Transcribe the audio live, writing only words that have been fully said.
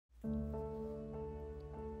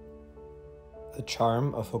The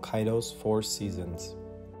charm of Hokkaido's four seasons.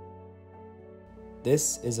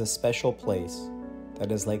 This is a special place that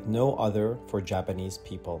is like no other for Japanese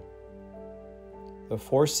people. The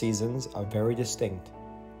four seasons are very distinct,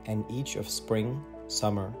 and each of spring,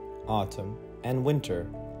 summer, autumn, and winter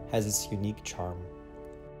has its unique charm.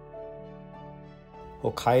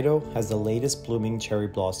 Hokkaido has the latest blooming cherry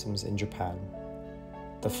blossoms in Japan.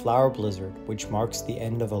 The flower blizzard, which marks the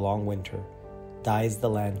end of a long winter, dyes the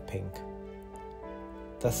land pink.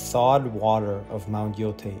 The thawed water of Mount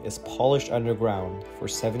Yote is polished underground for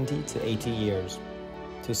 70 to 80 years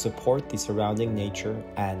to support the surrounding nature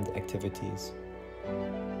and activities.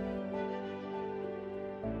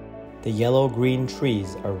 The yellow-green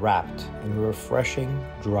trees are wrapped in a refreshing,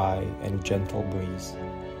 dry, and gentle breeze,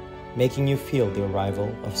 making you feel the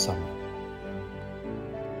arrival of summer.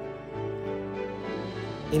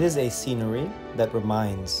 It is a scenery that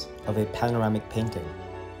reminds of a panoramic painting.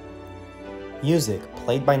 Music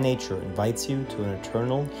played by nature invites you to an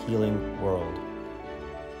eternal healing world.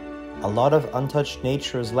 A lot of untouched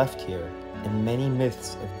nature is left here, and many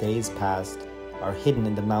myths of days past are hidden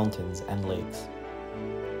in the mountains and lakes.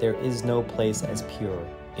 There is no place as pure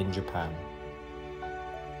in Japan.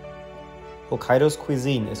 Hokkaido's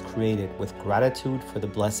cuisine is created with gratitude for the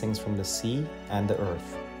blessings from the sea and the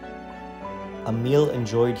earth. A meal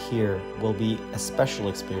enjoyed here will be a special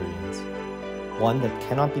experience, one that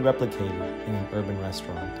cannot be replicated in an urban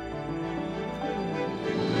restaurant.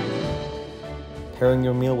 Pairing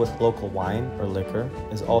your meal with local wine or liquor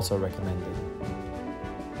is also recommended.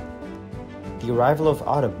 The arrival of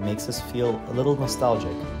autumn makes us feel a little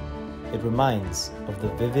nostalgic. It reminds of the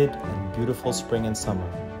vivid and beautiful spring and summer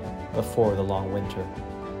before the long winter.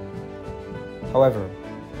 However,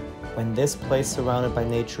 when this place surrounded by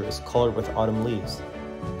nature is colored with autumn leaves,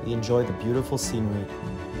 we enjoy the beautiful scenery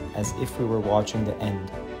as if we were watching the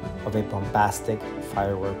end of a bombastic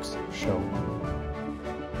fireworks show.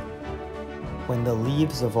 When the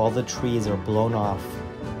leaves of all the trees are blown off,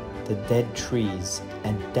 the dead trees,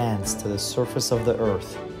 and dance to the surface of the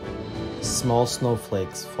earth, small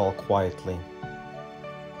snowflakes fall quietly.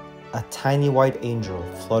 A tiny white angel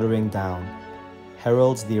fluttering down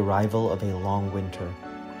heralds the arrival of a long winter,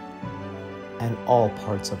 and all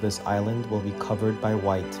parts of this island will be covered by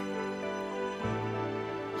white.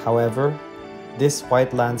 However, this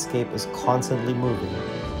white landscape is constantly moving.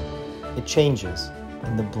 It changes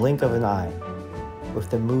in the blink of an eye with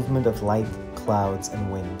the movement of light, clouds,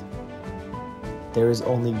 and wind. There is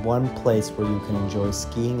only one place where you can enjoy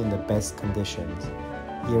skiing in the best conditions,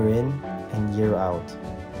 year in and year out.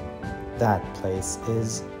 That place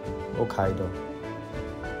is Hokkaido.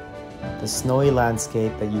 The snowy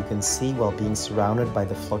landscape that you can see while being surrounded by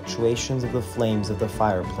the fluctuations of the flames of the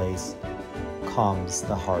fireplace calms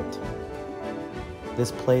the heart.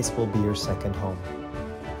 This place will be your second home.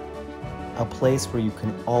 A place where you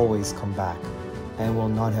can always come back and will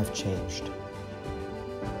not have changed.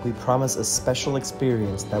 We promise a special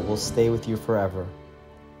experience that will stay with you forever.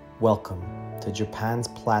 Welcome to Japan's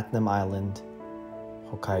Platinum Island,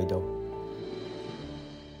 Hokkaido.